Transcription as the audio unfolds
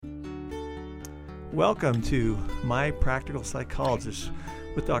Welcome to My Practical Psychologist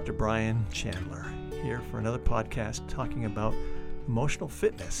with Dr. Brian Chandler, here for another podcast talking about emotional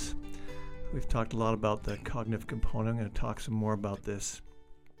fitness. We've talked a lot about the cognitive component. I'm going to talk some more about this.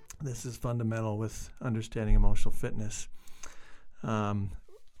 This is fundamental with understanding emotional fitness. I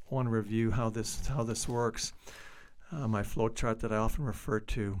want to review how this works. My flow chart that I often refer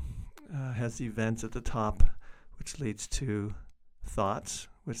to has the events at the top, which leads to thoughts,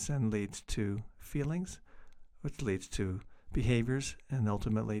 which then leads to feelings, which leads to behaviors, and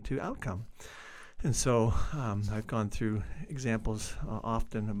ultimately to outcome. And so I've gone through examples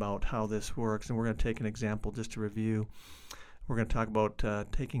often about how this works, and we're going to take an example just to review. We're going to talk about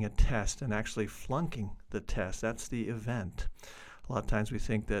taking a test and actually flunking the test. That's the event. A lot of times we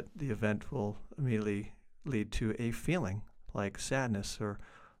think that the event will immediately lead to a feeling like sadness or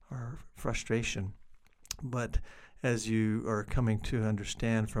frustration. But as you are coming to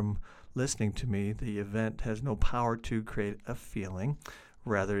understand from listening to me, the event has no power to create a feeling.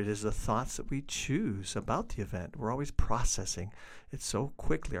 Rather, it is the thoughts that we choose about the event. We're always processing it so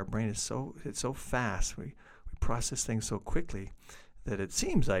quickly. Our brain is so fast. We process things so quickly that it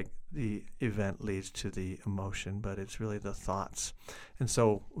seems like the event leads to the emotion, but it's really the thoughts. And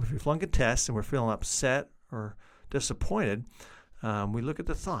so if we flunk a test and we're feeling upset or disappointed, we look at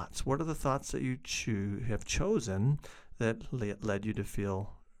the thoughts. What are the thoughts that you have chosen that led you to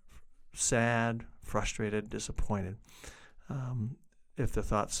feel sad, frustrated, disappointed? If the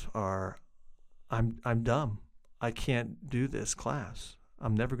thoughts are, I'm dumb, I can't do this class,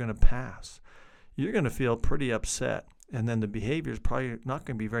 I'm never going to pass, you're going to feel pretty upset. And then the behavior is probably not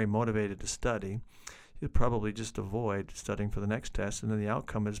going to be very motivated to study. You'll probably just avoid studying for the next test, and then the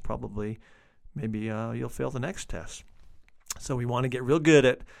outcome is probably maybe you'll fail the next test. So we want to get real good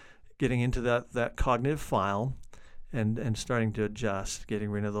at getting into that cognitive file and starting to adjust, getting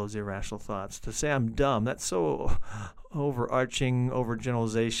rid of those irrational thoughts. To say I'm dumb, that's so overarching,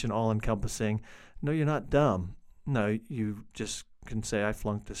 overgeneralization, all-encompassing. No, you're not dumb. No, you just can say, I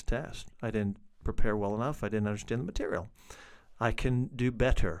flunked this test. I didn't prepare well enough. I didn't understand the material. I can do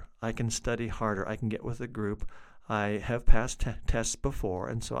better. I can study harder. I can get with a group. I have passed tests before,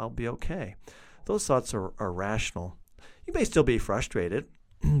 and so I'll be okay. Those thoughts are rational. You may still be frustrated,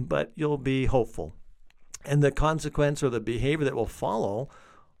 but you'll be hopeful. And the consequence or the behavior that will follow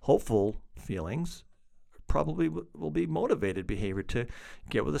hopeful feelings probably will be motivated behavior to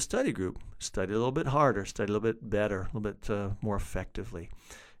get with a study group, study a little bit harder, study a little bit better, a little bit more effectively.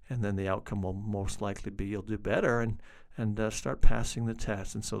 And then the outcome will most likely be you'll do better and start passing the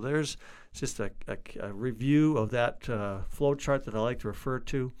test. And so there's just a review of that flow chart that I like to refer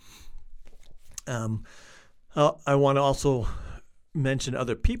to. I want to also mention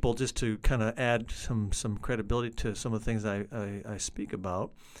other people just to kind of add some credibility to some of the things I speak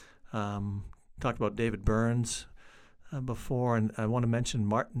about. Talked about David Burns before, and I want to mention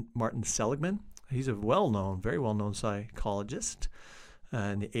Martin Seligman. He's a very well-known psychologist.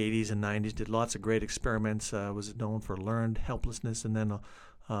 In the 80s and 90s, did lots of great experiments, was known for learned helplessness and then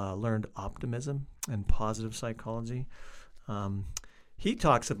learned optimism and positive psychology. He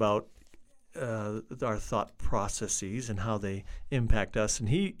talks about our thought processes and how they impact us. And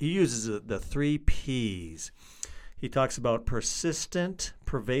he uses the 3 Ps. He talks about persistent,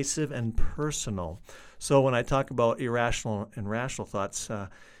 pervasive, and personal. So when I talk about irrational and rational thoughts,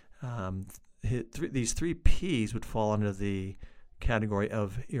 these 3 Ps would fall under the category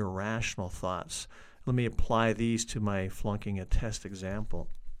of irrational thoughts. Let me apply these to my flunking a test example.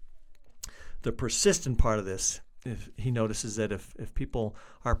 The persistent part of this, if he notices that if people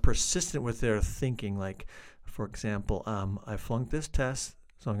are persistent with their thinking, like, for example, I flunked this test,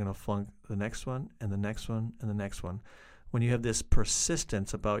 so I'm going to flunk the next one and the next one and the next one. When you have this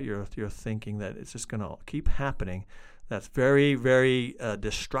persistence about your thinking that it's just going to keep happening, that's very, very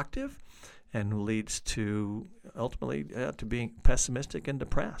destructive and leads to ultimately to being pessimistic and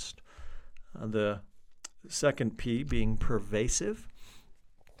depressed. The second P being pervasive.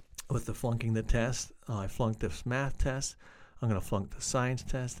 With the flunking the test, I flunked this math test, I'm going to flunk the science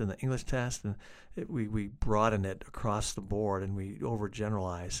test and the English test, and we broaden it across the board and we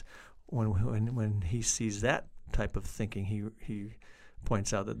overgeneralize. When he sees that type of thinking, he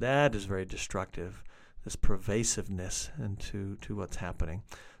points out that is very destructive, this pervasiveness into what's happening.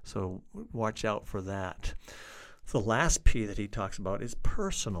 So watch out for that. The last P that he talks about is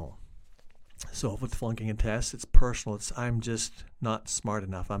personal. So with flunking a test, it's personal. It's I'm just not smart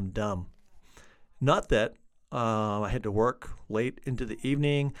enough. I'm dumb. Not that I had to work late into the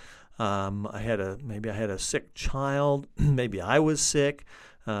evening. Maybe I had a sick child. Maybe I was sick.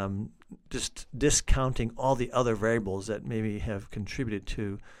 just discounting all the other variables that maybe have contributed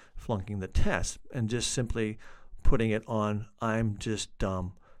to flunking the test and just simply putting it on, I'm just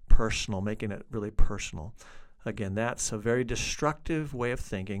dumb, personal, making it really personal. Again, that's a very destructive way of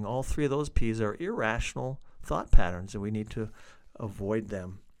thinking. All three of those P's are irrational thought patterns, and we need to avoid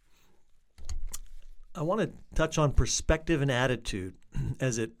them. I want to touch on perspective and attitude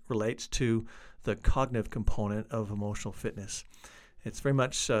as it relates to the cognitive component of emotional fitness. It's very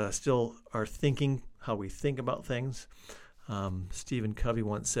much still our thinking, how we think about things. Stephen Covey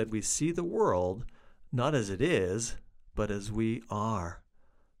once said, we see the world not as it is, but as we are.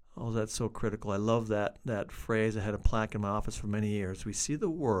 Oh, that's so critical. I love that phrase. I had a plaque in my office for many years. We see the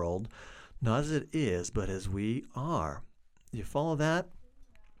world not as it is, but as we are. You follow that?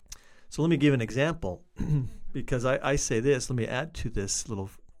 So let me give an example, because I say this. Let me add to this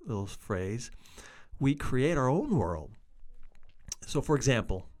little phrase. We create our own world. So, for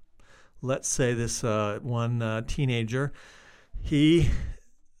example, let's say this one teenager, he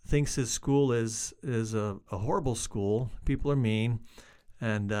thinks his school is a horrible school. People are mean,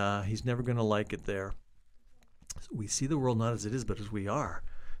 and he's never going to like it there. So we see the world not as it is, but as we are.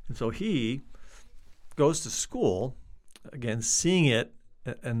 And so he goes to school, again, seeing it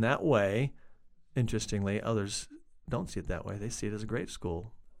in that way. Interestingly, others don't see it that way. They see it as a great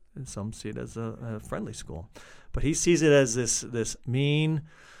school, and some see it as a friendly school. But he sees it as this mean,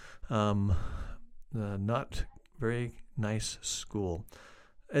 not very nice school.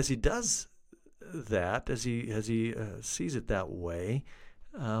 As he does that, as he sees it that way,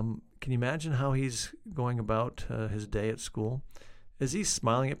 can you imagine how he's going about his day at school? Is he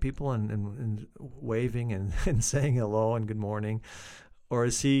smiling at people and waving and saying hello and good morning? Or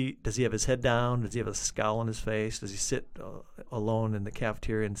does he have his head down? Does he have a scowl on his face? Does he sit alone in the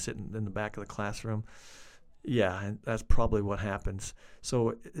cafeteria and sit in the back of the classroom? Yeah, and that's probably what happens.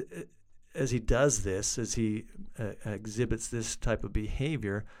 So as he does this, as he exhibits this type of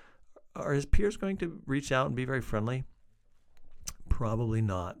behavior, are his peers going to reach out and be very friendly? Probably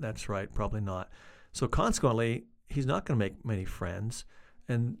not. That's right, probably not. So consequently, he's not going to make many friends,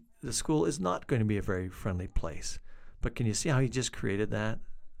 and the school is not going to be a very friendly place. But can you see how he just created that?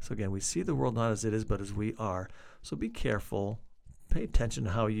 So again, we see the world not as it is, but as we are. So be careful. Pay attention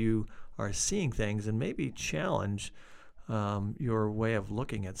to how you are seeing things, and maybe challenge your way of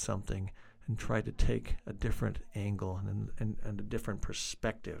looking at something and try to take a different angle and a different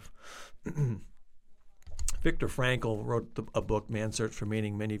perspective. Viktor Frankl wrote a book, Man's Search for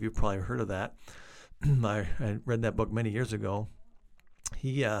Meaning. Many of you probably heard of that. I read that book many years ago.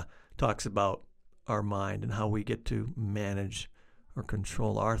 He talks about our mind and how we get to manage or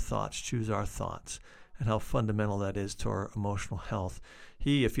control our thoughts, choose our thoughts, and how fundamental that is to our emotional health.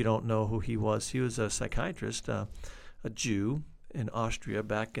 He, if you don't know who he was a psychiatrist, a Jew in Austria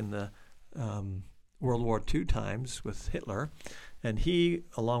back in the World War II times with Hitler, and he,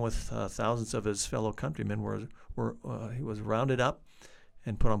 along with thousands of his fellow countrymen, he was rounded up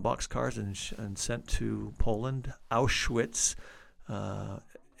and put on boxcars and sent to Poland, Auschwitz,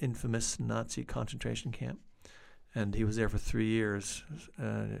 infamous Nazi concentration camp. And he was there for 3 years,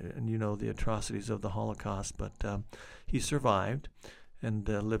 and you know the atrocities of the Holocaust, but he survived and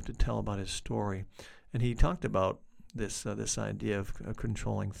lived to tell about his story. And he talked about this idea of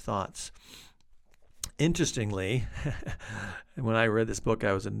controlling thoughts. Interestingly, when I read this book,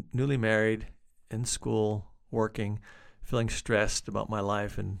 I was newly married, in school, working, feeling stressed about my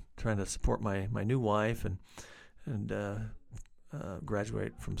life and trying to support my new wife and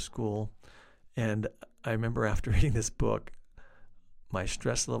graduate from school. And I remember after reading this book, my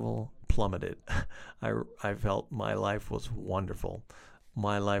stress level plummeted. I felt my life was wonderful.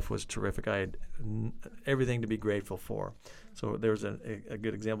 My life was terrific. I had everything to be grateful for. So there's a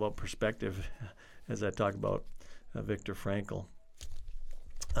good example of perspective as I talk about Viktor Frankl.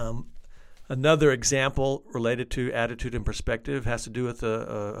 Another example related to attitude and perspective has to do with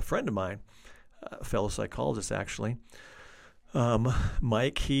a friend of mine, a fellow psychologist actually.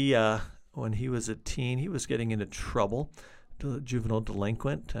 Mike, when he was a teen, he was getting into trouble, juvenile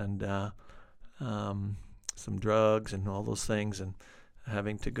delinquent, and some drugs and all those things, and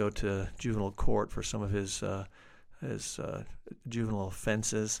having to go to juvenile court for some of his juvenile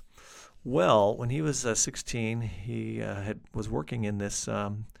offenses. Well, when he was 16, he was working in this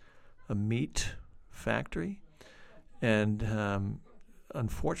a meat factory, and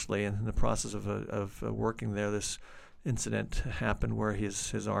unfortunately, in the process of working there, this incident happened where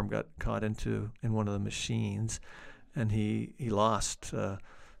his arm got caught in one of the machines, and he lost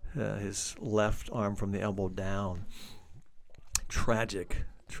his left arm from the elbow down. Tragic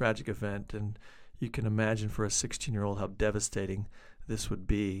event, and you can imagine for a 16-year-old how devastating this would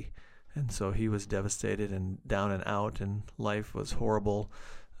be. And so he was devastated and down and out, and life was horrible.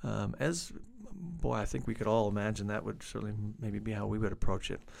 I think we could all imagine that would certainly maybe be how we would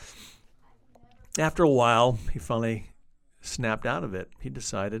approach it. After a while, he finally snapped out of it. He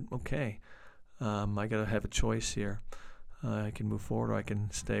decided, okay, I got to have a choice here. I can move forward, or I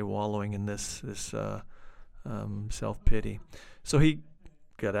can stay wallowing in this self-pity. So he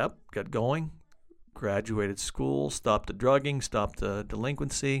got up, got going, graduated school, stopped the drugging, stopped the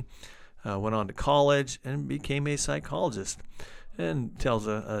delinquency, went on to college, and became a psychologist. And tells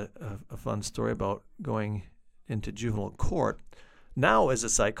a fun story about going into juvenile court, now as a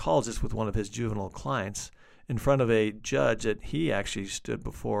psychologist with one of his juvenile clients, in front of a judge that he actually stood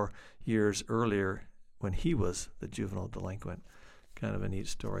before years earlier when he was the juvenile delinquent. Kind of a neat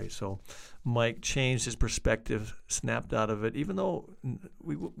story. So Mike changed his perspective, snapped out of it, even though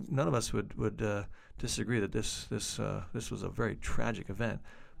none of us would disagree that this was a very tragic event.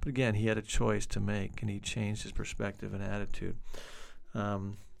 But again, he had a choice to make, and he changed his perspective and attitude. I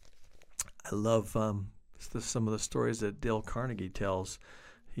love some of the stories that Dale Carnegie tells.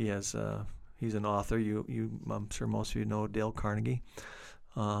 He's an author. I'm sure most of you know Dale Carnegie.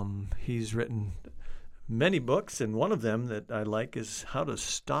 He's written many books, and one of them that I like is How to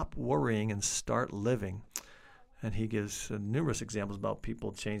Stop Worrying and Start Living. And he gives numerous examples about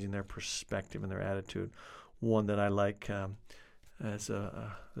people changing their perspective and their attitude. One that I like as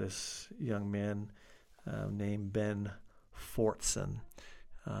this young man named Ben Fortson.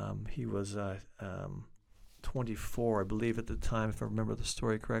 He was 24, I believe, at the time, if I remember the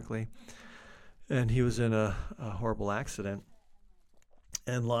story correctly. And he was in a horrible accident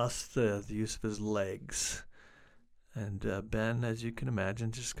and lost the use of his legs. And Ben, as you can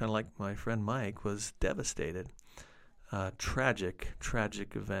imagine, just kind of like my friend Mike, was devastated. Tragic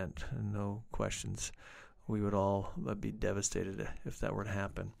event, and no questions. We would all be devastated if that were to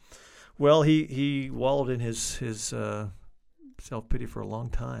happen. Well, he wallowed in his self-pity for a long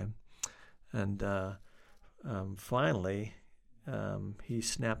time, and finally he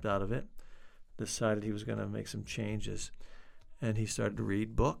snapped out of it, decided he was going to make some changes, and he started to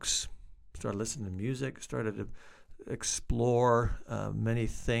read books, started listening to music, started to explore many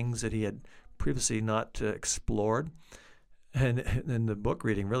things that he had previously not explored, and the book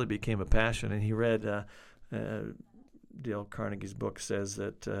reading really became a passion. And he read Dale Carnegie's book says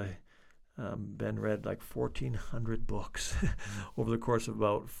that Ben read like 1,400 books over the course of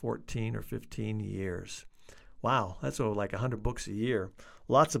about 14 or 15 years. Wow, that's over like 100 books a year.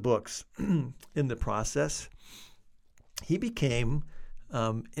 Lots of books. In the process, he became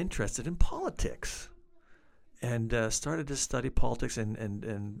interested in politics and started to study politics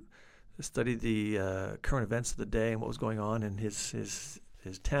and study the current events of the day and what was going on in his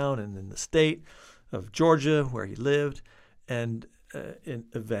town and in the state of Georgia where he lived. And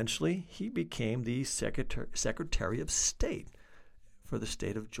eventually he became the Secretary of State for the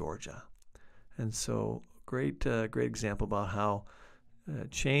state of Georgia. And so great example about how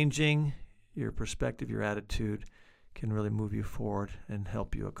changing your perspective, your attitude can really move you forward and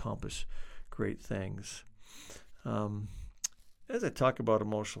help you accomplish great things. As I talk about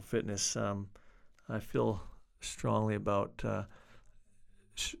emotional fitness, I feel strongly about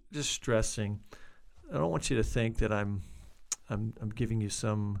just stressing. I don't want you to think that I'm giving you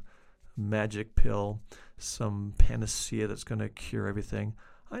some magic pill, some panacea that's going to cure everything.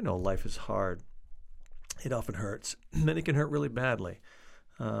 I know life is hard. It often hurts, and it can hurt really badly.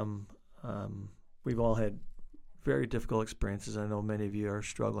 We've all had very difficult experiences. I know many of you are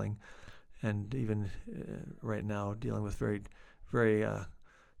struggling, and even right now dealing with very, very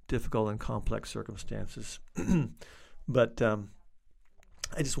difficult and complex circumstances. But I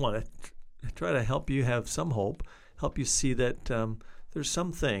just want to try to help you have some hope, help you see that there's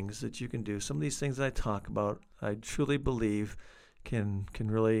some things that you can do. Some of these things that I talk about, I truly believe can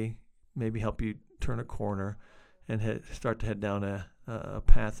really maybe help you turn a corner and start to head down a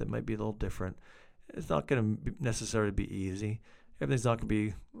path that might be a little different. It's not going to necessarily be easy. Everything's not going to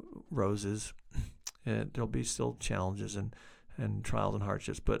be roses. There'll be still challenges and trials and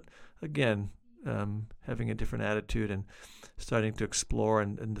hardships. But again, having a different attitude and starting to explore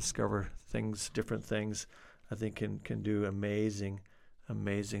and discover different things, I think can do amazing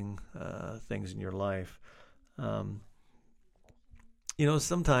things in your life.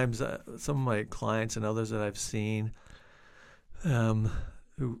 Sometimes some of my clients and others that I've seen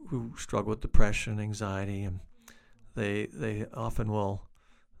who struggle with depression, anxiety, and they often will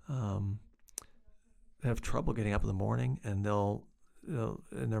have trouble getting up in the morning, and they'll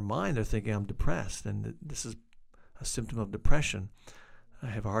in their mind they're thinking, I'm depressed, and this is a symptom of depression. I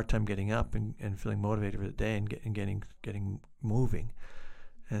have a hard time getting up and feeling motivated for the day and getting moving.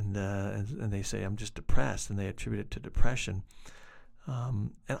 and they say, I'm just depressed, and they attribute it to depression.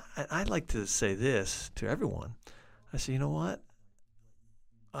 And I'd like to say this to everyone. I say, you know what?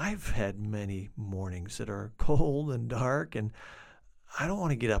 I've had many mornings that are cold and dark, and I don't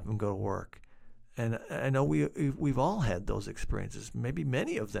want to get up and go to work. And I know we've all had those experiences, maybe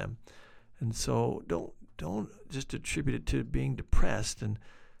many of them. And so don't just attribute it to being depressed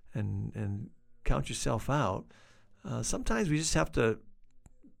and count yourself out. Sometimes we just have to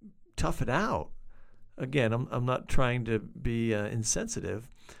tough it out. Again, I'm not trying to be insensitive,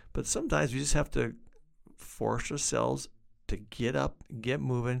 but sometimes we just have to force ourselves to get up, get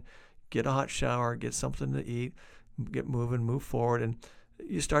moving, get a hot shower, get something to eat, get moving, move forward, and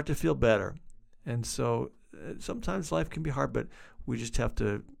you start to feel better. And so sometimes life can be hard, but we just have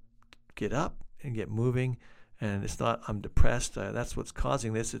to get up and get moving. And it's not I'm depressed. That's what's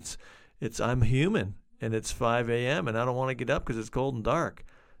causing this. It's I'm human, and it's 5 a.m. and I don't want to get up because it's cold and dark.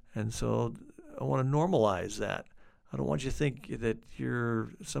 And so I want to normalize that. I don't want you to think that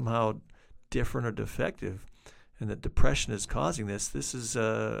you're somehow different or defective and that depression is causing this. This is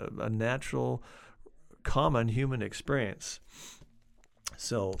a natural, common human experience.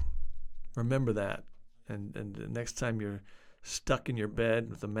 So remember that. And the next time you're stuck in your bed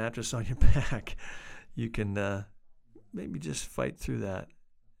with a mattress on your back, you can maybe just fight through that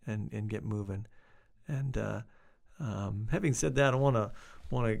and get moving. And having said that, I want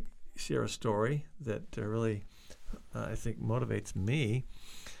to share a story that really I think motivates me.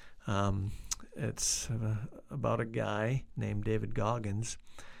 It's about a guy named David Goggins,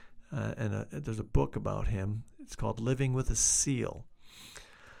 and there's a book about him. It's called Living with a Seal.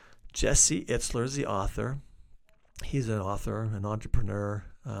 Jesse Itzler is the author. He's an author, an entrepreneur,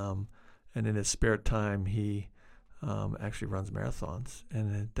 and in his spare time, he actually runs marathons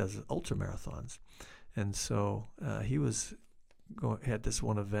and does ultra marathons. And so he had this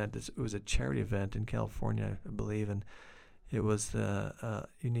one event. It was a charity event in California, I believe, and it was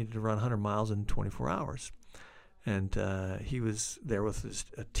you needed to run 100 miles in 24 hours. And he was there with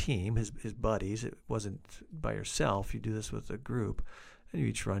a team, his buddies. It wasn't by yourself. You do this with a group. And you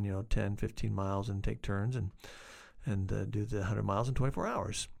each run, 10, 15 miles and take turns and do the 100 miles in 24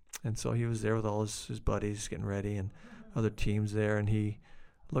 hours. And so he was there with all his buddies getting ready and other teams there. And he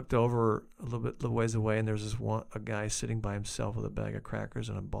looked over a little ways away, and there's a guy sitting by himself with a bag of crackers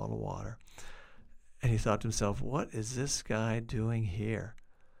and a bottle of water. And he thought to himself, what is this guy doing here?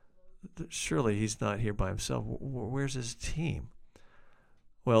 Surely he's not here by himself. Where's his team?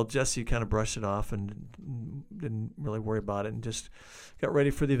 Well, Jesse kind of brushed it off and didn't really worry about it and just got ready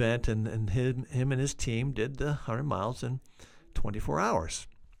for the event. And him and his team did the 100 miles in 24 hours,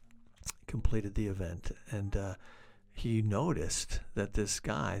 completed the event. And he noticed that this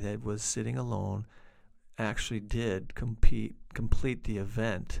guy that was sitting alone actually did complete the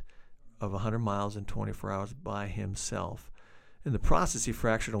event of 100 miles in 24 hours by himself. In the process, he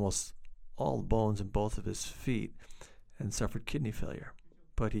fractured almost all the bones in both of his feet and suffered kidney failure.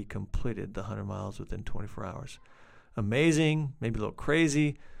 But he completed the 100 miles within 24 hours. Amazing, maybe a little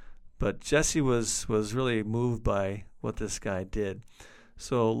crazy, but Jesse was really moved by what this guy did.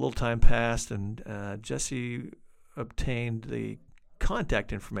 So a little time passed, and Jesse obtained the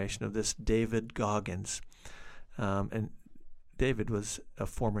contact information of this David Goggins. And David was a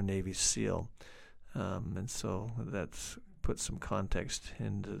former Navy SEAL. And so that's put some context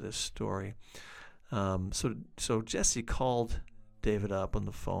into this story. So Jesse called David up on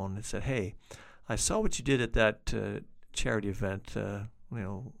the phone and said, hey, I saw what you did at that charity event a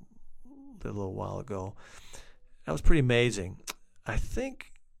little while ago. That was pretty amazing. I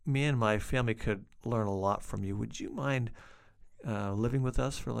think me and my family could learn a lot from you. Would you mind living with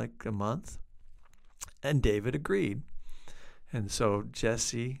us for like a month? And David agreed. And so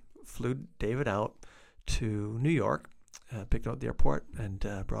Jesse flew David out to New York, picked him up at the airport, and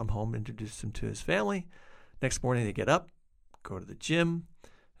brought him home, introduced him to his family. Next morning they get up, go to the gym,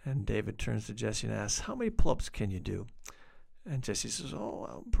 and David turns to Jesse and asks, how many pull-ups can you do? And Jesse says,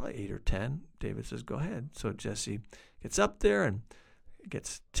 probably 8 or 10. David says, go ahead. So Jesse gets up there and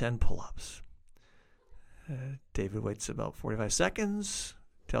gets 10 pull-ups. David waits about 45 seconds,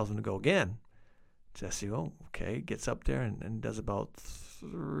 tells him to go again. Jesse, okay, gets up there and does about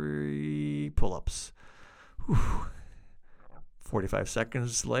 3 pull-ups. Whew. 45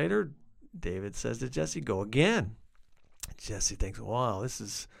 seconds later, David says to Jesse, go again. Jesse thinks, wow, this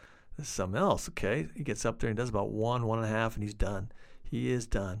is something else. Okay, he gets up there and does about 1.5, and he's done. He is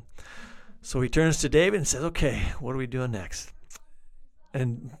done. So he turns to David and says, okay, what are we doing next?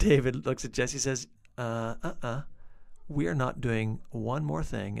 And David looks at Jesse and says, we are not doing one more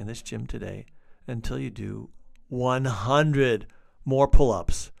thing in this gym today until you do 100 more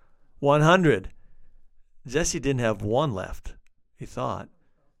pull-ups. 100. Jesse didn't have one left, he thought.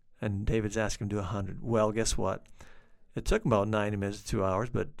 And David's asking him to do 100. Well, guess what? It took about 90 minutes, 2 hours,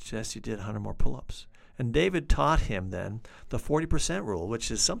 but Jesse did 100 more pull-ups. And David taught him then the 40% rule, which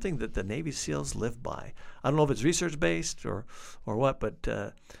is something that the Navy SEALs live by. I don't know if it's research-based or what, but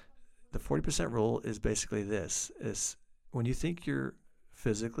the 40% rule is basically this. Is when you think you're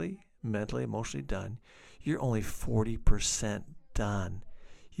physically, mentally, emotionally done, you're only 40% done.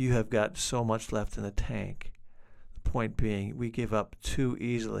 You have got so much left in the tank. The point being, we give up too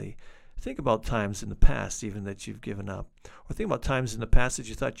easily. Think about times in the past even that you've given up. Or think about times in the past that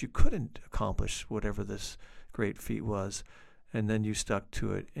you thought you couldn't accomplish whatever this great feat was. And then you stuck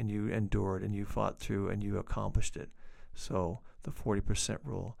to it and you endured and you fought through and you accomplished it. So the 40%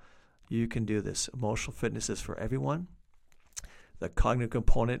 rule. You can do this. Emotional fitness is for everyone. The cognitive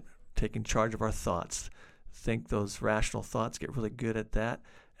component, taking charge of our thoughts. Think those rational thoughts. Get really good at that.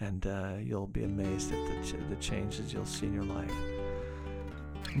 And you'll be amazed at the changes you'll see in your life.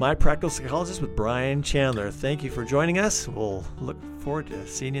 My Practical Psychologist with Brian Chandler. Thank you for joining us. We'll look forward to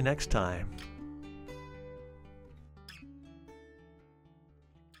seeing you next time.